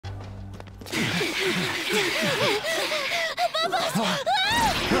Above us!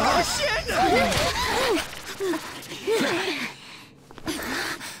 Oh, shit!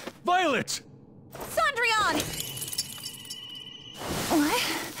 Violet! Cendrillon! What?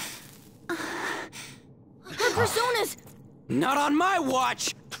 Her personas! Not on my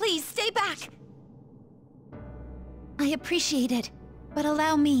watch! Please, stay back! I appreciate it, but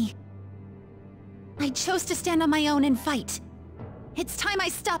allow me. I chose to stand on my own and fight. It's time I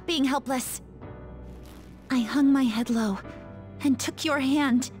stopped being helpless. I hung my head low and took your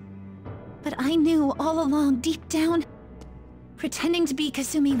hand. But I knew all along, deep down, pretending to be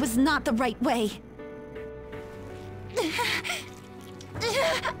Kasumi was not the right way.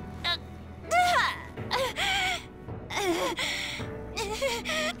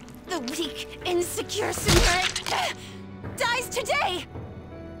 The weak, insecure Sumire dies today!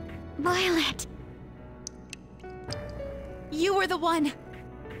 Violet! You were the one.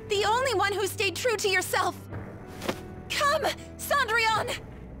 The only one who stayed true to yourself. Come, Cendrillon!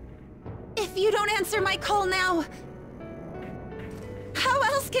 If you don't answer my call now, how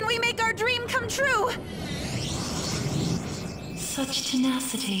else can we make our dream come true? Such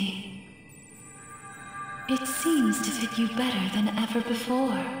tenacity. It seems to fit you better than ever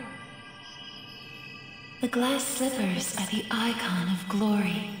before. The glass slippers are the icon of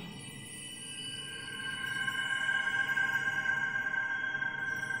glory.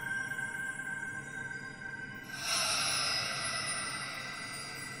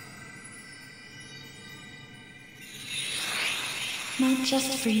 Not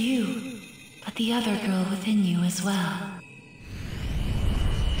just for you, but the other girl within you as well.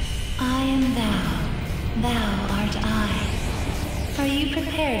 I am thou art I. Are you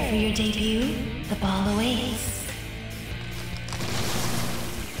prepared for your debut? The ball awaits.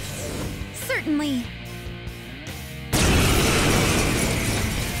 Certainly.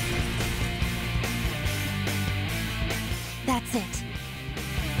 That's it.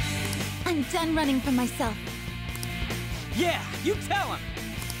 I'm done running from myself. Yeah, you tell him!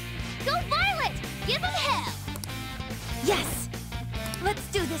 Go Violet! Give him hell! Yes! Let's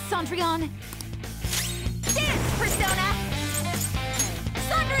do this, Cendrillon! Dance, Persona!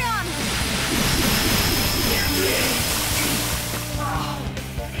 Cendrillon!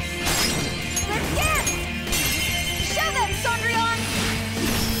 Let's dance! Show them, Cendrillon!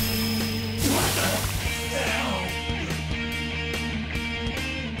 What the hell?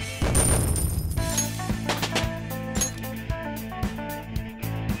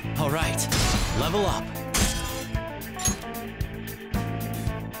 All right, level up.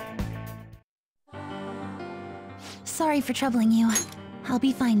 Sorry for troubling you. I'll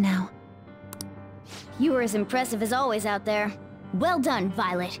be fine now. You were as impressive as always out there. Well done,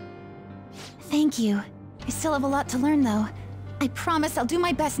 Violet. Thank you. I still have a lot to learn, though. I promise I'll do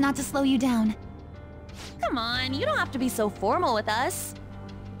my best not to slow you down. Come on, you don't have to be so formal with us.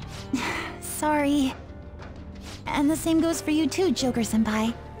 Sorry. And the same goes for you too,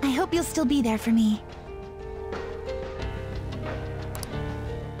 Joker-senpai. I hope you'll still be there for me.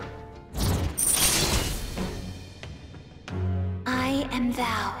 I am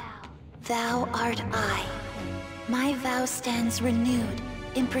thou. Thou art I. My vow stands renewed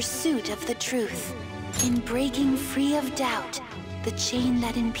in pursuit of the truth. In breaking free of doubt, the chain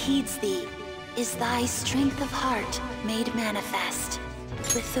that impedes thee is thy strength of heart made manifest.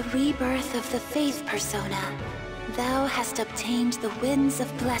 With the rebirth of the faith persona, thou hast obtained the winds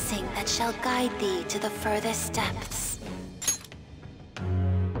of blessing that shall guide thee to the furthest depths.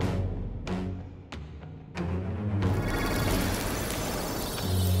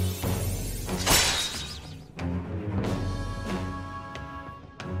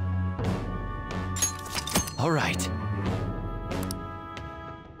 All right.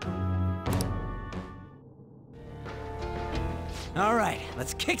 All right,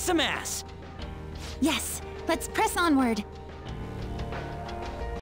 let's kick some ass. Yes, let's press onward.